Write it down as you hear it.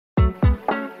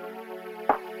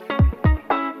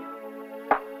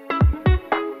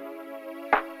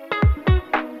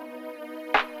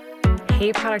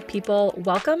Hey, product people,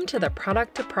 welcome to the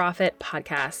Product to Profit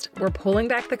podcast. We're pulling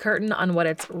back the curtain on what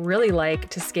it's really like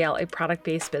to scale a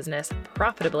product-based business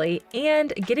profitably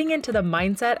and getting into the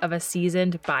mindset of a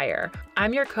seasoned buyer.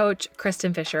 I'm your coach,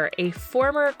 Kristen Fisher, a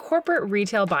former corporate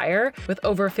retail buyer with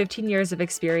over 15 years of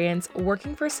experience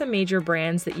working for some major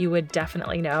brands that you would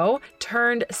definitely know,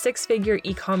 turned six-figure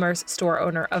e-commerce store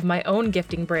owner of my own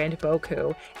gifting brand,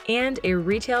 Boku, and a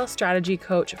retail strategy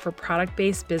coach for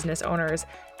product-based business owners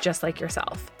just like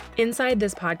yourself. Inside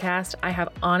this podcast, I have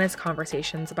honest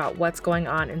conversations about what's going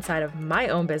on inside of my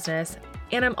own business,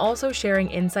 and I'm also sharing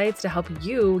insights to help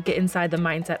you get inside the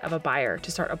mindset of a buyer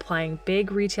to start applying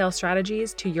big retail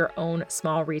strategies to your own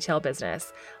small retail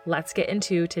business. Let's get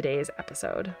into today's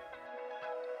episode.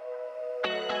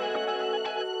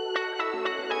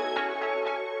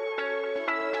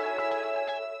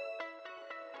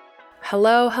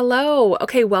 Hello.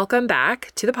 Okay, welcome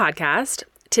back to the podcast.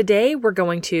 Today, we're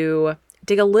going to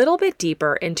dig a little bit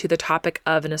deeper into the topic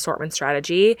of an assortment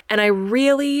strategy. And I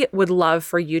really would love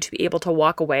for you to be able to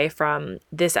walk away from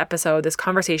this episode, this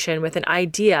conversation, with an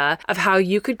idea of how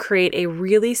you could create a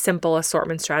really simple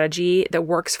assortment strategy that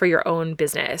works for your own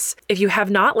business. If you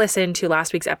have not listened to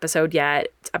last week's episode yet,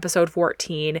 it's episode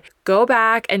 14, go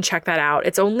back and check that out.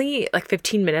 It's only like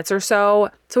 15 minutes or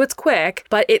so it's quick,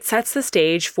 but it sets the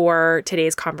stage for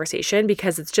today's conversation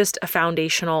because it's just a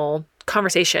foundational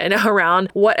conversation around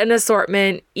what an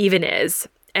assortment even is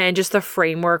and just the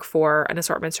framework for an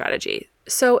assortment strategy.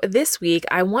 So this week,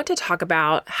 I want to talk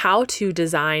about how to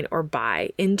design or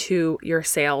buy into your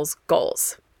sales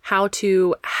goals, how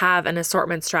to have an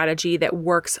assortment strategy that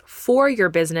works for your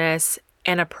business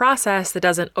and a process that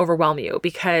doesn't overwhelm you,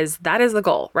 because that is the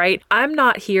goal, right? I'm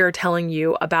not here telling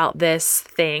you about this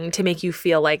thing to make you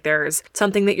feel like there's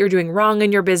something that you're doing wrong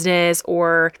in your business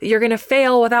or you're going to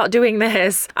fail without doing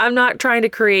this. I'm not trying to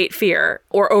create fear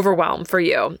or overwhelm for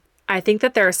you. I think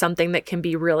that there is something that can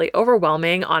be really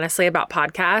overwhelming, honestly, about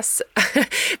podcasts,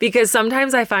 because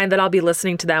sometimes I find that I'll be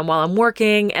listening to them while I'm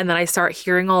working and then I start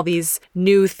hearing all these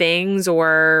new things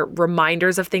or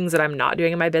reminders of things that I'm not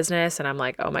doing in my business. And I'm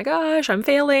like, oh my gosh, I'm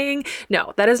failing.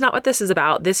 No, that is not what this is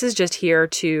about. This is just here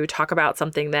to talk about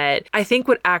something that I think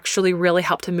would actually really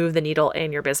help to move the needle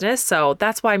in your business. So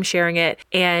that's why I'm sharing it.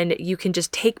 And you can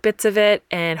just take bits of it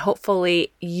and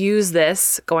hopefully use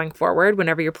this going forward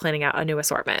whenever you're planning out a new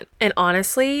assortment. And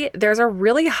honestly, there's a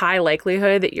really high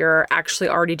likelihood that you're actually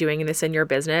already doing this in your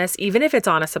business, even if it's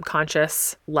on a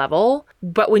subconscious level.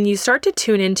 But when you start to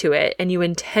tune into it and you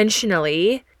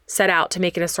intentionally set out to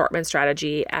make an assortment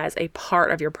strategy as a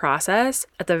part of your process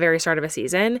at the very start of a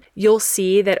season, you'll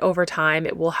see that over time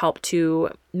it will help to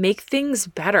make things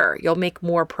better. You'll make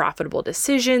more profitable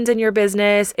decisions in your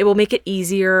business. It will make it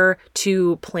easier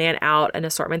to plan out an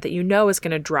assortment that you know is going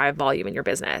to drive volume in your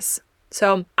business.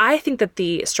 So I think that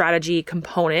the strategy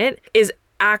component is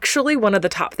actually one of the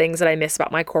top things that I miss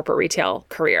about my corporate retail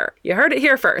career. You heard it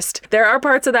here first. There are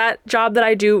parts of that job that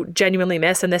I do genuinely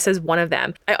miss, and this is one of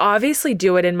them. I obviously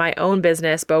do it in my own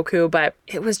business, Boku, but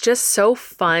it was just so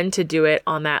fun to do it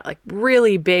on that like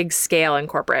really big scale in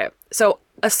corporate. So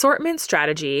assortment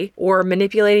strategy, or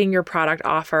manipulating your product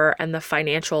offer and the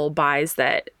financial buys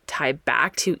that tie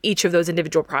back to each of those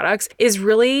individual products, is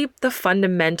really the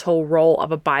fundamental role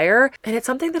of a buyer. And it's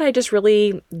something that I just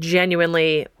really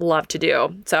genuinely love to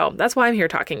do. So that's why I'm here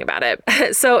talking about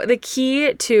it. So the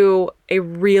key to a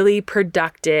really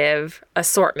productive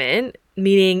assortment,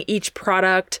 meaning each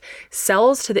product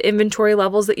sells to the inventory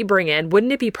levels that you bring in.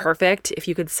 Wouldn't it be perfect if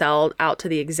you could sell out to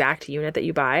the exact unit that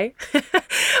you buy?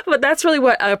 But that's really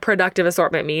what a productive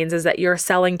assortment means, is that you're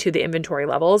selling to the inventory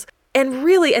levels. And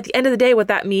really, at the end of the day, what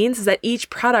that means is that each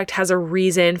product has a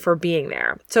reason for being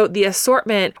there. So the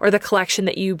assortment or the collection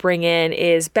that you bring in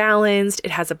is balanced.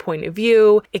 It has a point of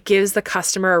view. It gives the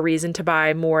customer a reason to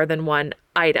buy more than one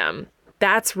item.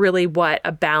 That's really what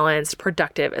a balanced,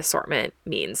 productive assortment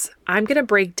means. I'm going to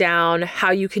break down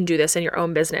how you can do this in your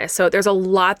own business. So there's a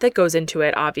lot that goes into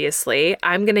it, obviously.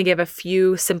 I'm going to give a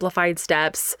few simplified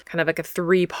steps, kind of like a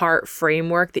 3-part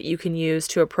framework that you can use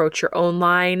to approach your own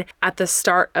line at the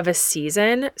start of a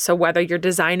season. So whether you're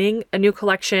designing a new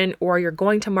collection or you're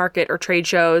going to market or trade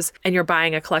shows and you're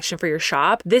buying a collection for your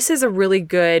shop, this is a really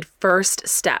good first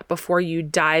step before you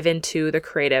dive into the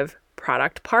creative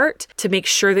product part to make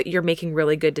sure that you're making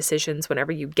really good decisions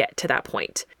whenever you get to that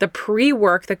point. The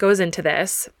pre-work that goes into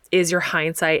this is your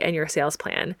hindsight and your sales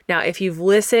plan. Now, if you've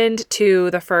listened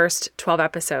to the first 12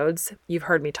 episodes, you've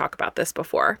heard me talk about this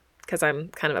before, because I'm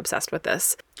kind of obsessed with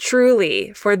this.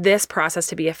 Truly, for this process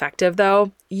to be effective,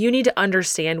 though, you need to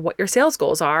understand what your sales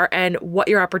goals are and what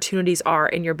your opportunities are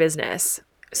in your business.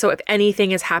 So if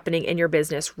anything is happening in your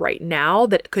business right now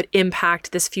that could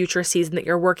impact this future season that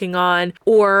you're working on,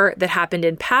 or that happened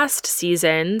in past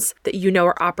seasons that you know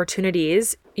are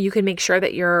opportunities, you can make sure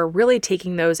that you're really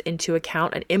taking those into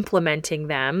account and implementing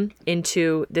them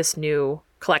into this new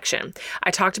collection. I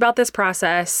talked about this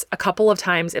process a couple of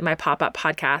times in my pop-up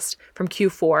podcast from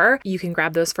Q4. You can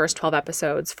grab those first 12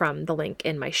 episodes from the link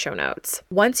in my show notes.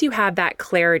 Once you have that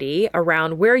clarity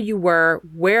around where you were,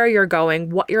 where you're going,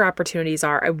 what your opportunities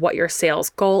are, and what your sales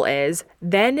goal is,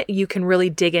 then you can really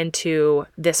dig into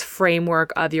this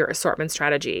framework of your assortment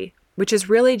strategy, which is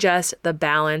really just the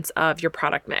balance of your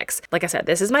product mix. Like I said,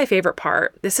 this is my favorite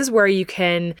part. This is where you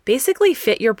can basically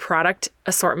fit your product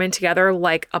assortment together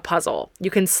like a puzzle. You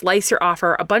can slice your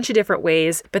offer a bunch of different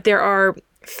ways, but there are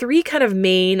 3 kind of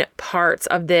main parts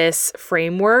of this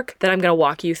framework that I'm going to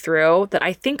walk you through that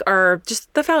I think are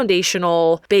just the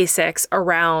foundational basics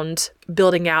around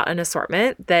building out an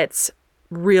assortment that's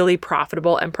really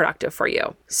profitable and productive for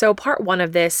you. So part 1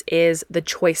 of this is the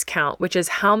choice count, which is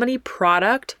how many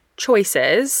product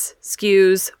choices,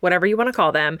 SKUs, whatever you want to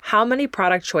call them, how many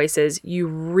product choices you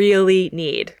really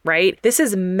need, right? This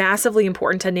is massively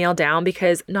important to nail down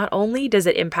because not only does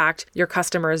it impact your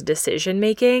customers' decision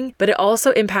making, but it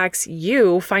also impacts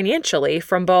you financially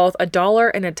from both a dollar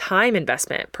and a time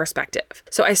investment perspective.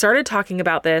 So I started talking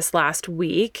about this last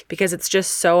week because it's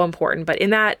just so important. But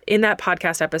in that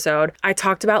podcast episode, I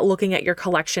talked about looking at your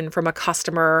collection from a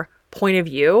customer point of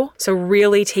view. So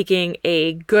really taking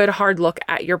a good hard look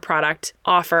at your product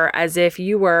offer as if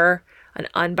you were an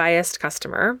unbiased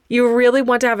customer. You really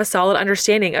want to have a solid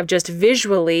understanding of just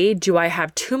visually, do I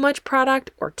have too much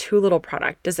product or too little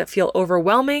product? Does it feel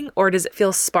overwhelming or does it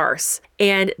feel sparse?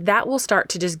 And that will start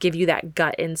to just give you that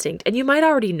gut instinct. And you might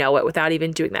already know it without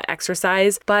even doing that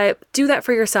exercise, but do that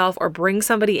for yourself or bring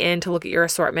somebody in to look at your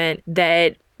assortment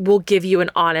that will give you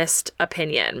an honest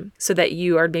opinion so that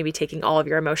you are maybe taking all of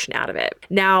your emotion out of it.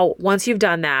 Now, once you've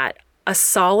done that, a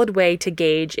solid way to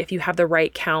gauge if you have the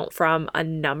right count from a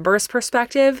numbers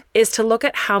perspective is to look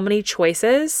at how many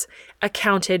choices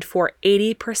accounted for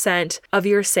 80% of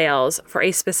your sales for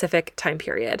a specific time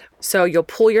period. So you'll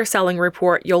pull your selling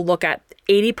report, you'll look at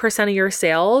 80% of your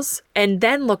sales, and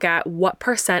then look at what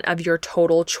percent of your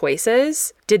total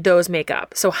choices did those make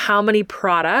up. So how many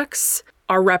products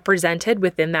are represented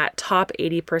within that top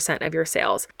 80% of your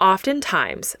sales.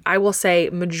 Oftentimes, I will say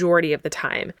majority of the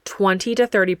time, 20 to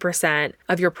 30%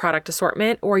 of your product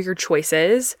assortment or your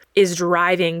choices is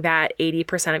driving that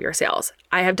 80% of your sales.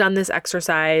 I have done this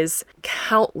exercise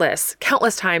countless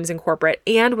times in corporate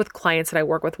and with clients that I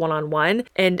work with one-on-one.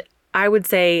 And I would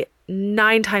say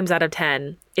 9 times out of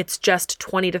 10, it's just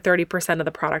 20 to 30% of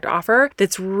the product offer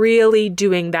that's really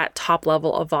doing that top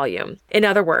level of volume. In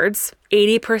other words,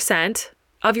 80%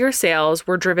 of your sales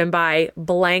were driven by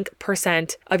blank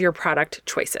percent of your product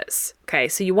choices. Okay,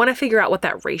 so you want to figure out what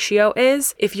that ratio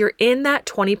is. If you're in that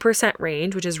 20%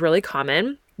 range, which is really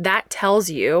common, that tells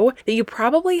you that you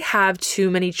probably have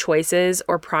too many choices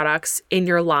or products in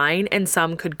your line and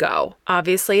some could go.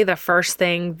 Obviously, the first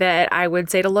thing that I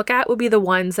would say to look at would be the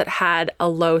ones that had a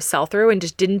low sell-through and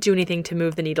just didn't do anything to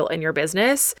move the needle in your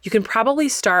business. You can probably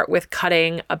start with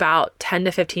cutting about 10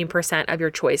 to 15% of your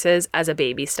choices as a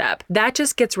baby step. That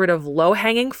just gets rid of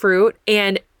low-hanging fruit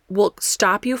and will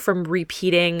stop you from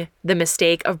repeating the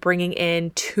mistake of bringing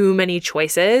in too many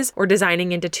choices or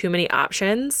designing into too many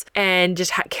options and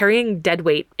just carrying dead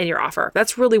weight in your offer.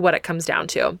 That's really what it comes down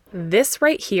to. This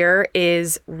right here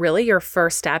is really your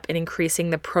first step in increasing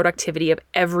the productivity of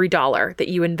every dollar that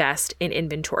you invest in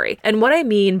inventory. And what I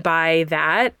mean by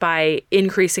that, by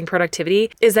increasing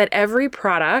productivity, is that every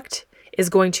product is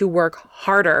going to work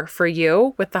harder for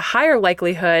you with the higher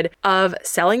likelihood of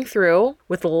selling through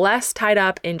with less tied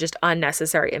up in just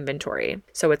unnecessary inventory.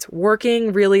 So it's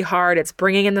working really hard, it's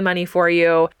bringing in the money for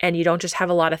you, and you don't just have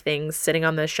a lot of things sitting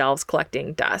on the shelves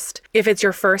collecting dust. If it's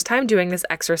your first time doing this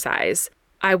exercise,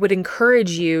 I would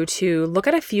encourage you to look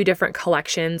at a few different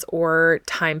collections or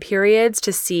time periods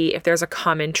to see if there's a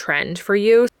common trend for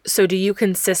you. So do you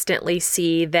consistently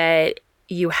see that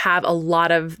you have a lot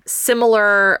of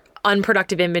similar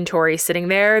unproductive inventory sitting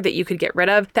there that you could get rid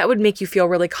of? That would make you feel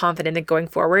really confident that going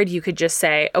forward, you could just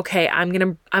say, okay, I'm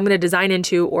going to design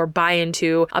into or buy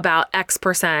into about X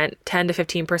percent, 10 to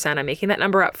 15%. I'm making that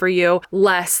number up for you,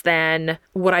 less than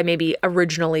what I maybe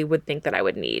originally would think that I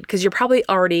would need. Because you're probably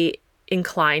already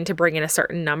inclined to bring in a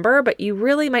certain number, but you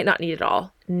really might not need it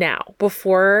all. Now,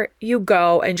 before you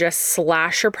go and just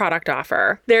slash your product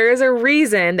offer, there is a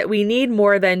reason that we need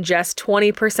more than just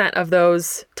 20% of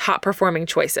those top performing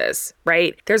choices,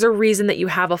 right? There's a reason that you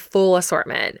have a full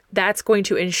assortment. That's going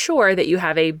to ensure that you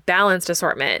have a balanced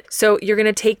assortment. So you're going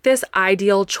to take this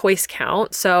ideal choice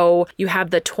count. So you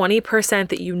have the 20%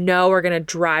 that you know are going to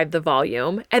drive the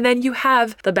volume, and then you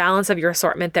have the balance of your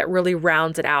assortment that really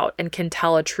rounds it out and can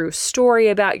tell a true story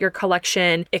about your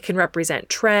collection. It can represent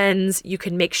trends. You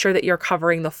can make sure that you're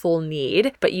covering the full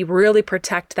need, but you really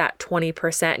protect that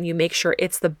 20% and you make sure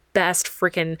it's the best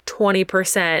freaking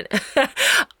 20%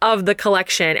 of the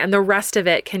collection. And the rest of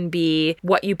it can be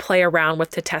what you play around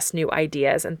with to test new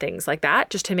ideas and things like that,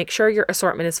 just to make sure your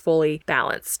assortment is fully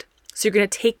balanced. So you're going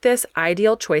to take this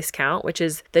ideal choice count, which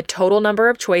is the total number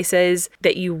of choices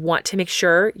that you want to make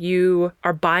sure you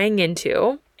are buying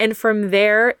into. And from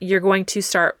there, you're going to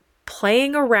start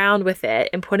playing around with it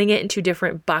and putting it into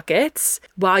different buckets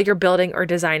while you're building or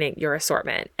designing your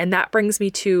assortment. And that brings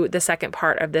me to the second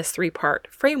part of this 3-part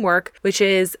framework, which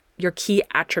is your key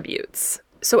attributes.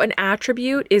 So an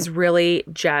attribute is really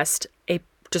just a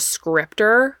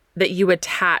descriptor that you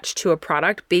attach to a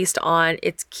product based on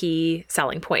its key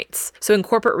selling points. So in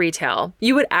corporate retail,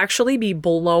 you would actually be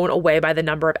blown away by the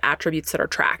number of attributes that are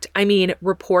tracked. I mean,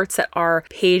 reports that are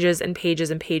pages and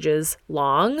pages and pages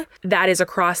long. That is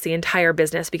across the entire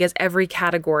business because every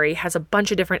category has a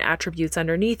bunch of different attributes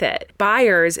underneath it.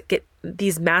 Buyers get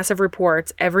these massive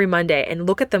reports every Monday and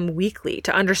look at them weekly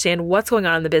to understand what's going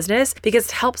on in the business because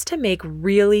it helps to make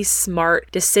really smart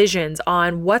decisions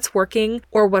on what's working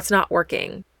or what's not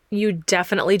working. You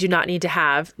definitely do not need to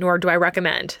have, nor do I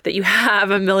recommend that you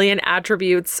have a million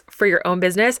attributes for your own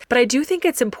business. But I do think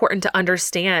it's important to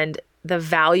understand the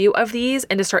value of these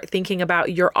and to start thinking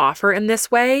about your offer in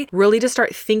this way, really to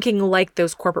start thinking like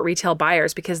those corporate retail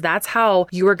buyers, because that's how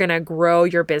you are going to grow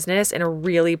your business in a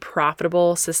really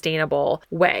profitable, sustainable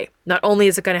way. Not only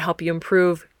is it going to help you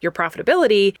improve your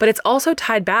profitability, but it's also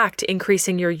tied back to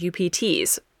increasing your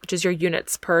UPTs, which is your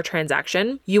units per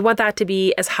transaction. You want that to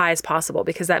be as high as possible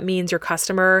because that means your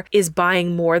customer is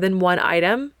buying more than one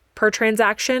item per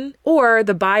transaction, or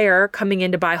the buyer coming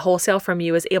in to buy wholesale from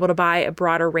you is able to buy a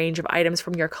broader range of items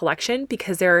from your collection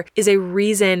because there is a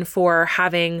reason for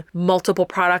having multiple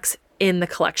products in the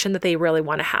collection that they really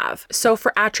want to have. So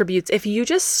for attributes, if you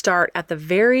just start at the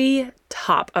very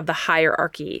top of the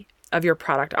hierarchy of your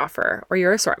product offer or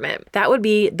your assortment, that would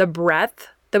be the breadth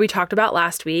that we talked about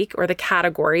last week, or the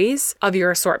categories of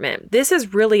your assortment. This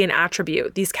is really an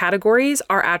attribute. These categories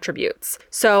are attributes.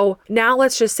 So now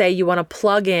let's just say you want to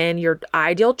plug in your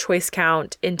ideal choice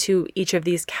count into each of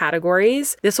these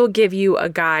categories. This will give you a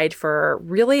guide for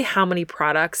really how many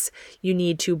products you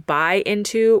need to buy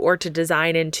into or to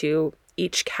design into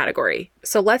each category.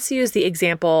 So let's use the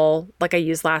example like I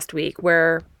used last week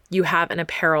where you have an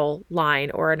apparel line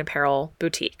or an apparel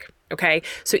boutique. Okay,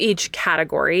 so each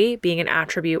category being an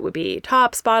attribute would be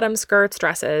tops, bottoms, skirts,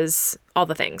 dresses, all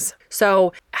the things.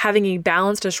 So having a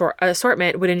balanced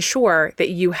assortment would ensure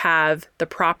that you have the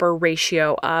proper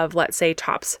ratio of, let's say,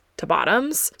 tops to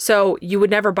bottoms. So you would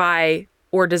never buy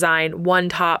or design one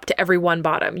top to every one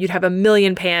bottom. You'd have a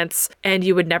million pants and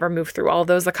you would never move through all of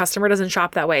those. The customer doesn't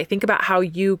shop that way. Think about how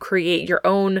you create your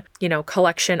own,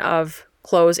 collection of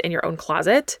clothes in your own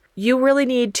closet. You really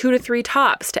need 2 to 3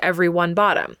 tops to every one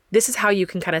bottom. This is how you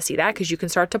can kind of see that because you can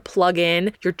start to plug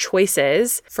in your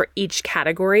choices for each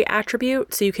category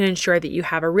attribute so you can ensure that you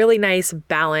have a really nice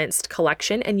balanced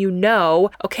collection and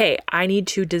okay, I need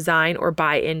to design or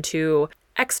buy into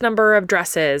X number of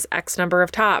dresses, X number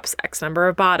of tops, X number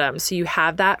of bottoms. So you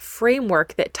have that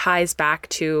framework that ties back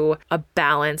to a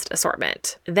balanced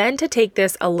assortment. Then to take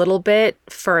this a little bit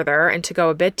further and to go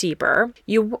a bit deeper,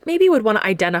 you maybe would want to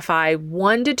identify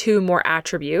 1 to 2 more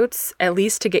attributes, at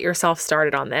least to get yourself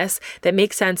started on this, that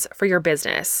make sense for your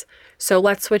business. So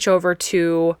let's switch over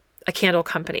to a candle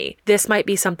company. This might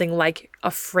be something like a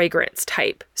fragrance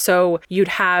type. So you'd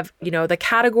have, the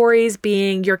categories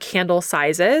being your candle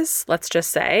sizes, let's just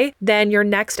say. Then your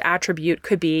next attribute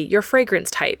could be your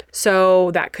fragrance type. So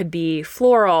that could be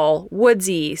floral,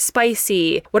 woodsy,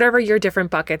 spicy, whatever your different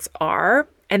buckets are.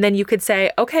 And then you could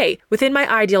say, okay, within my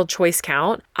ideal choice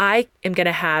count, I am going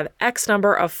to have X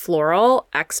number of floral,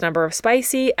 X number of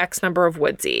spicy, X number of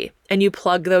woodsy. And you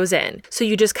plug those in. So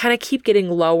you just kind of keep getting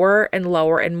lower and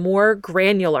lower and more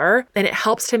granular. And it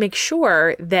helps to make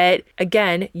sure that,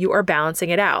 again, you are balancing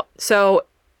it out. So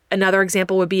another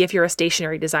example would be if you're a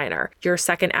stationery designer. Your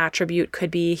second attribute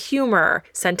could be humor,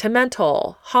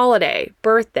 sentimental, holiday,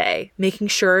 birthday, making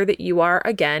sure that you are,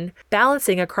 again,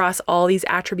 balancing across all these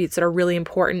attributes that are really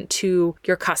important to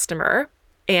your customer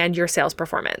and your sales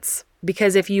performance.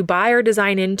 Because if you buy or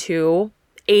design into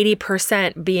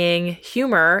 80% being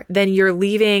humor, then you're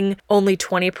leaving only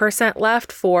 20%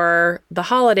 left for the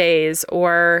holidays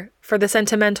or for the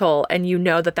sentimental, and you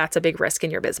know that that's a big risk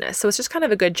in your business. So it's just kind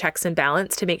of a good checks and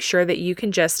balance to make sure that you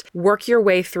can just work your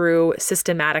way through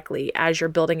systematically as you're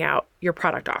building out your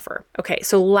product offer. Okay,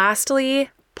 so lastly,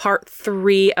 part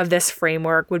 3 of this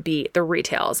framework would be the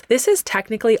retails. This is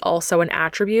technically also an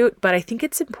attribute, but I think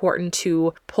it's important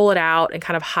to pull it out and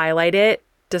kind of highlight it,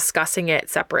 discussing it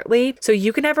separately. So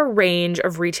you can have a range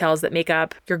of retails that make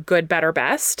up your good, better,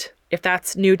 best. If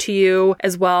that's new to you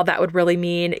as well, that would really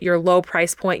mean your low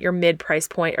price point, your mid price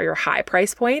point, or your high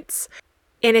price points.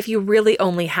 And if you really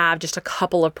only have just a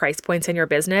couple of price points in your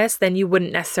business, then you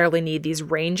wouldn't necessarily need these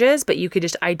ranges, but you could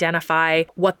just identify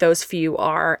what those few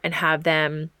are and have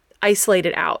them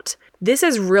isolated out. This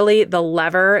is really the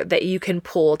lever that you can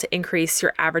pull to increase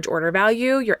your average order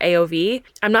value, your AOV.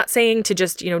 I'm not saying to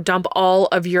just, dump all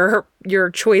of your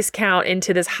choice count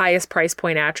into this highest price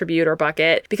point attribute or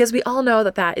bucket, because we all know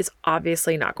that that is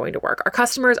obviously not going to work. Our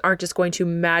customers aren't just going to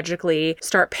magically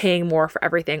start paying more for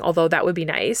everything, although that would be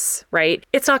nice, right?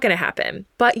 It's not going to happen.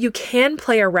 But you can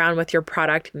play around with your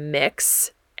product mix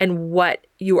and what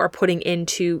you are putting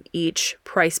into each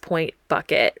price point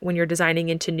bucket when you're designing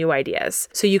into new ideas.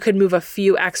 So you could move a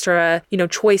few extra,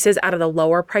 choices out of the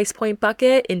lower price point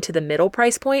bucket into the middle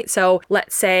price point. So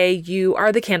let's say you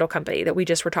are the candle company that we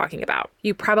just were talking about.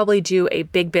 You probably do a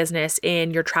big business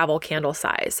in your travel candle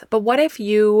size. But what if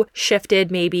you shifted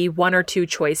maybe 1 or 2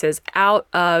 choices out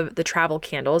of the travel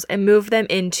candles and moved them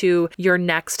into your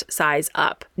next size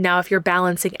up? Now, if you're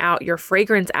balancing out your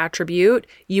fragrance attribute,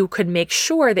 you could make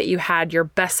sure that you had your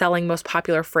best-selling, most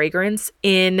popular fragrance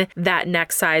in that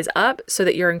next size up so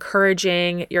that you're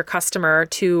encouraging your customer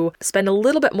to spend a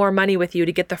little bit more money with you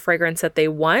to get the fragrance that they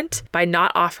want by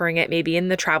not offering it maybe in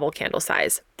the travel candle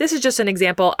size. This is just an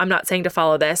example. I'm not saying to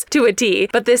follow this to a T,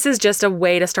 but this is just a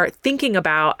way to start thinking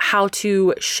about how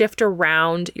to shift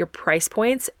around your price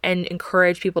points and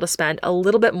encourage people to spend a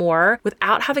little bit more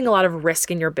without having a lot of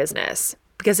risk in your business,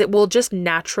 because it will just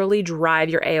naturally drive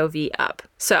your AOV up.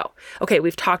 So, okay,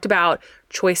 we've talked about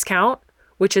choice count,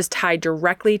 which is tied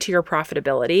directly to your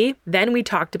profitability. Then we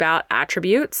talked about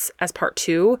attributes as part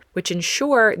 2, which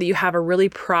ensure that you have a really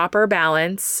proper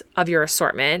balance of your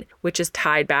assortment, which is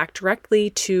tied back directly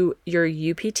to your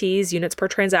UPTs, units per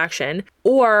transaction,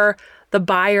 or the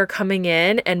buyer coming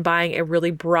in and buying a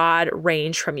really broad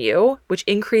range from you, which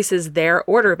increases their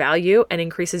order value and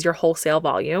increases your wholesale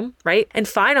volume, right? And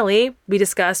finally, we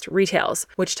discussed retails,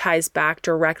 which ties back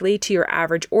directly to your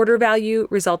average order value,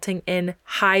 resulting in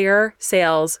higher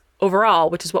sales overall,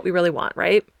 which is what we really want,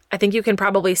 right? I think you can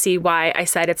probably see why I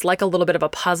said it's like a little bit of a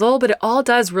puzzle, but it all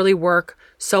does really work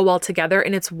so well together.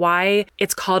 And it's why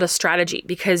it's called a strategy,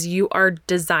 because you are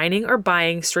designing or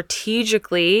buying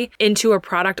strategically into a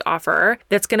product offer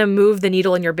that's going to move the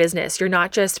needle in your business. You're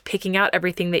not just picking out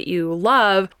everything that you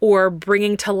love or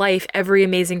bringing to life every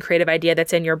amazing creative idea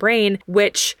that's in your brain,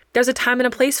 which there's a time and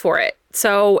a place for it.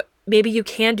 So maybe you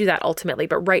can do that ultimately,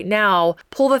 but right now,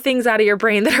 pull the things out of your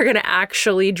brain that are going to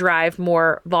actually drive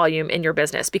more volume in your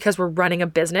business, because we're running a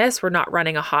business, we're not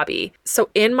running a hobby. So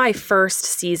in my first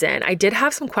season, I did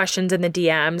have some questions in the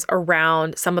DMs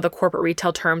around some of the corporate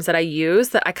retail terms that I use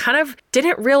that I kind of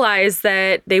didn't realize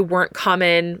that they weren't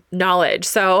common knowledge.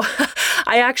 So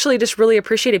I actually just really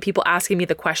appreciated people asking me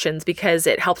the questions, because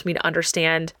it helped me to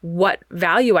understand what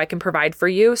value I can provide for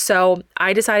you. So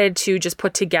I decided to just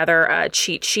put together a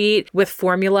cheat sheet with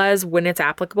formulas when it's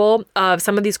applicable of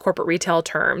some of these corporate retail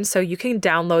terms. So you can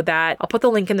download that. I'll put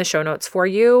the link in the show notes for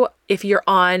you. If you're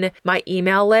on my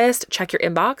email list, check your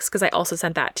inbox, because I also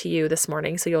sent that to you this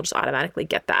morning. So you'll just automatically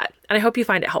get that. And I hope you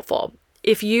find it helpful.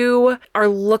 If you are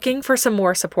looking for some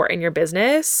more support in your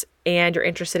business and you're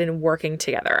interested in working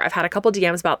together, I've had a couple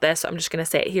DMs about this, so I'm just going to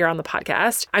say it here on the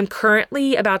podcast. I'm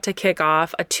currently about to kick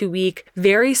off a 2-week,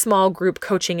 very small group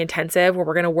coaching intensive where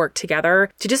we're going to work together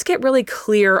to just get really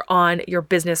clear on your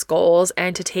business goals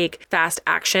and to take fast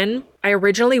action. I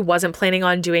originally wasn't planning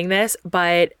on doing this,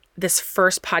 but this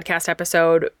first podcast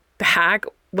episode back,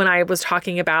 when I was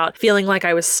talking about feeling like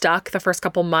I was stuck the first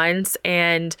couple months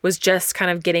and was just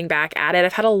kind of getting back at it,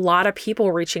 I've had a lot of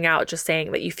people reaching out just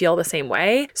saying that you feel the same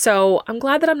way. So I'm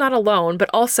glad that I'm not alone, but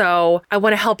also I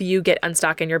want to help you get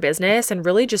unstuck in your business and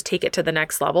really just take it to the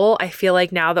next level. I feel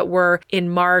like now that we're in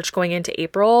March going into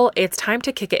April, it's time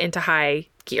to kick it into high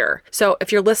gear. So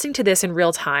if you're listening to this in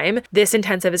real time, this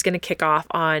intensive is going to kick off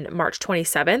on March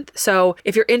 27th. So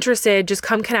if you're interested, just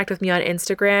come connect with me on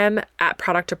Instagram at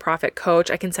Product to Profit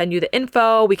Coach. I can send you the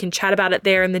info. We can chat about it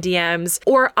there in the DMs,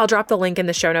 or I'll drop the link in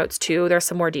the show notes too. There's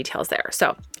some more details there.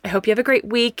 So I hope you have a great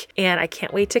week, and I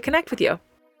can't wait to connect with you.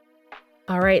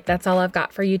 All right, that's all I've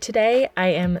got for you today. I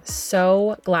am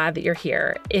so glad that you're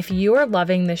here. If you are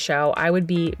loving the show, I would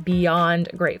be beyond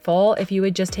grateful if you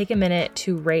would just take a minute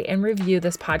to rate and review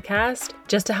this podcast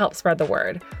just to help spread the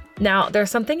word. Now, there's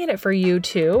something in it for you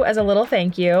too, as a little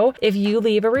thank you. If you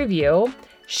leave a review,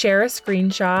 share a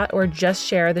screenshot or just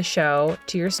share the show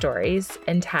to your stories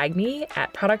and tag me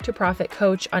at Product to Profit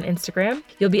Coach on Instagram.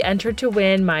 You'll be entered to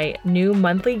win my new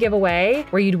monthly giveaway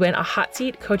where you'd win a hot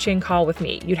seat coaching call with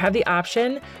me. You'd have the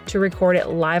option to record it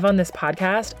live on this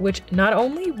podcast, which not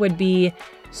only would be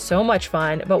so much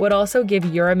fun, but would also give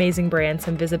your amazing brand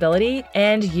some visibility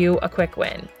and you a quick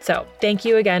win. So thank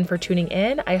you again for tuning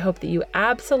in. I hope that you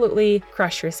absolutely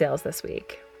crush your sales this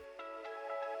week.